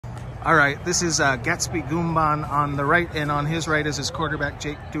All right, this is Gatsbee Gumban on the right, and on his right is his quarterback,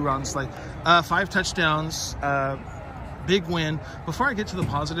 Jake Duronslet. 5 touchdowns, big win. Before I get to the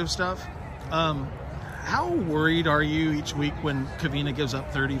positive stuff, how worried are you each week when Covina gives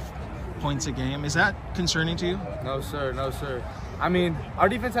up 30 points a game? Is that concerning to you? No, sir. No, sir. I mean, our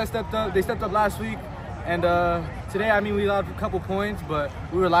defense has stepped up. They stepped up last week. And today, I mean, we allowed a couple points, but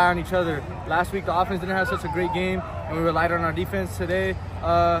we rely on each other. Last week, the offense didn't have such a great game, and we relied on our defense. Today,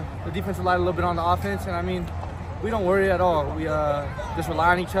 the defense relied a little bit on the offense, and I mean, we don't worry at all. We just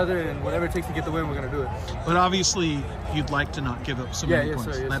rely on each other, and whatever it takes to get the win, we're going to do it. But obviously, you'd like to not give up so many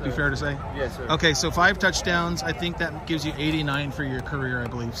points. Sir, Would that be fair to say? Yes, sir. Okay, so 5 touchdowns. I think that gives you 89 for your career, I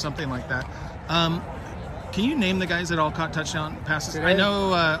believe, something like that. Can you name the guys that all caught touchdown passes? Today? I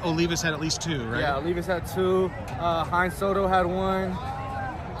know Olivas had at least 2, right? Yeah, Olivas had 2. Heinz Soto had 1.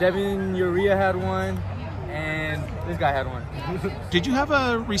 Devin Urea had 1. And this guy had 1. Did you have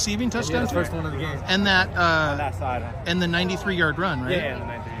a receiving touchdown? Yeah, the first one of the game. And that on that side. And the 93-yard run, right? Yeah, the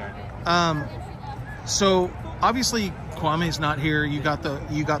 93-yard run. So obviously Kwame's not here. You got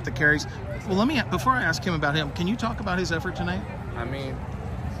the carries. Well, before I ask him about him, can you talk about his effort tonight? I mean,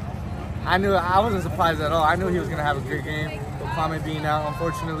 I wasn't surprised at all. I knew he was going to have a great game with Kwame being out,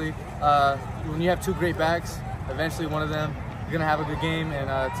 unfortunately. When you have 2 great backs, eventually one of them is going to have a good game,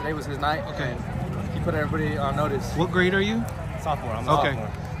 and today was his night. Okay. And he put everybody on notice. What grade are you? Sophomore. I'm a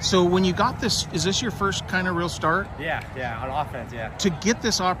sophomore. So when you got this, is this your first kind of real start? Yeah, on offense, yeah. To get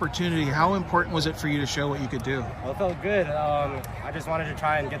this opportunity, how important was it for you to show what you could do? Well, it felt good. I just wanted to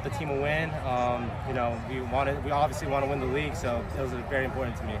try and get the team a win. You know, we obviously want to win the league, so it was very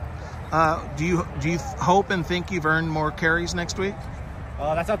important to me. Do you hope and think you've earned more carries next week?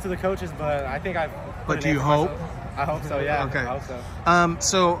 That's up to the coaches, but I think I've. But do you hope? I hope so. Yeah. Okay. I hope so.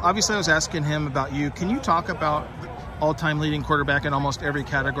 So obviously, I was asking him about you. Can you talk about all-time leading quarterback in almost every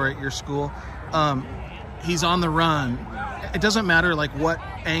category at your school? He's on the run. It doesn't matter like what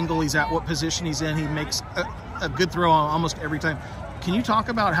angle he's at, what position he's in. He makes a good throw almost every time. Can you talk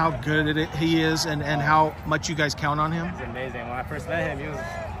about how good he is and how much you guys count on him? It's amazing. When I first met him,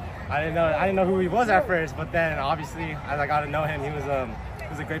 I didn't know who he was at first, but then obviously as I got to know him, he was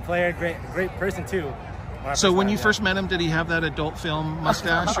a great player, great person too. So when you first met him, did he have that adult film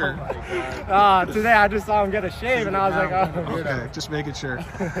mustache? Or? Today I just saw him get a shave, and I was like, oh. Okay, just making sure.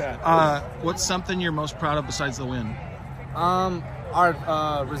 What's something you're most proud of besides the win?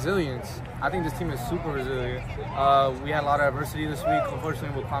 Our resilience. I think this team is super resilient. We had a lot of adversity this week,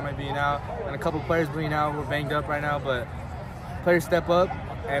 unfortunately, with Kwame being out and a couple players being out. We're banged up right now, but players step up,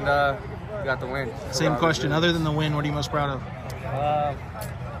 and we got the win. Same question. Other than the win, what are you most proud of?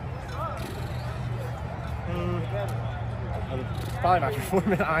 Probably my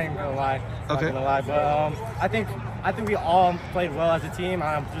performance. I ain't gonna lie. Okay. Not gonna lie, but I think we all played well as a team.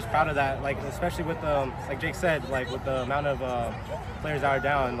 I'm just proud of that. Like especially with like Jake said, like with the amount of players that are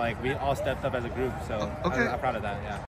down, like we all stepped up as a group. So okay. I'm proud of that. Yeah.